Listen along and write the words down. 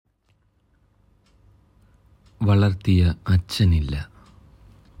വളർത്തിയ അച്ഛനില്ല,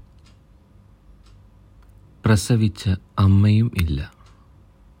 പ്രസവിച്ച അമ്മയും ഇല്ല,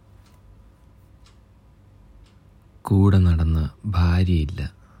 കൂടെ നടന്ന ഭാര്യയില്ല,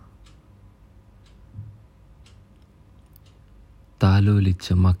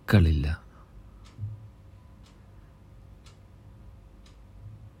 താലോലിച്ച മക്കളില്ല,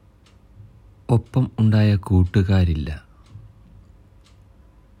 ഒപ്പം ഉണ്ടായ കൂട്ടുകാരില്ല,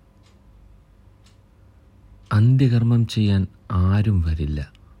 അന്ത്യകർമ്മം ചെയ്യാൻ ആരും വരില്ല,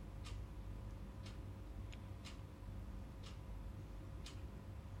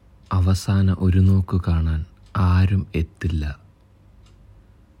 അവസാന ഒരു നോക്കു കാണാൻ ആരും എത്തില്ല.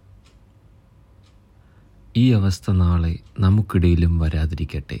 ഈ അവസ്ഥ നാളെ നമുക്കിടയിലും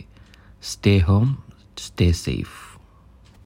വരാതിരിക്കട്ടെ. Stay home, stay safe.